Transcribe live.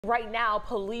Right now,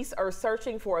 police are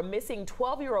searching for a missing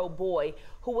 12-year-old boy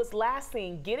who was last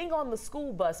seen getting on the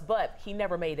school bus, but he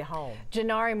never made it home.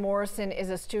 Janari Morrison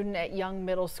is a student at Young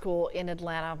Middle School in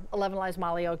Atlanta. 11 Live's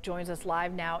Molly Oak joins us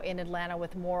live now in Atlanta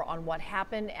with more on what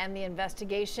happened and the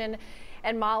investigation.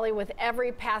 And Molly, with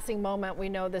every passing moment, we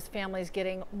know this family is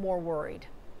getting more worried.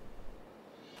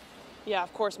 Yeah,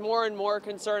 of course, more and more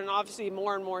concerned and obviously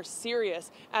more and more serious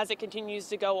as it continues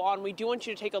to go on. We do want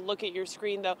you to take a look at your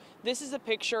screen, though. This is a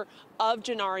picture of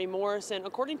Janari Morrison.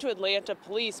 According to Atlanta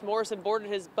police, Morrison boarded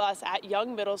his bus at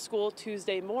Young Middle School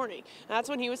Tuesday morning. And that's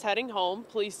when he was heading home.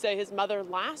 Police say his mother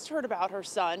last heard about her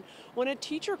son when a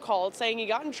teacher called saying he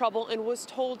got in trouble and was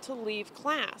told to leave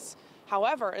class.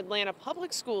 However, Atlanta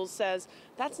Public Schools says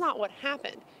that's not what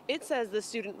happened. It says the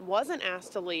student wasn't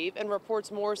asked to leave and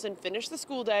reports Morrison finished the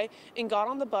school day and got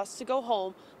on the bus to go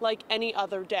home like any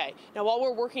other day. Now, while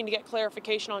we're working to get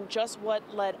clarification on just what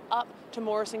led up to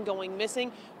Morrison going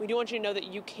missing, we do want you to know that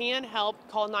you can help.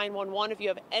 Call 911 if you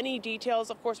have any details.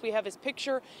 Of course, we have his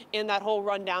picture and that whole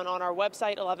rundown on our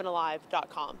website,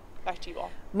 11alive.com. Back to you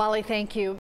all. Molly, thank you.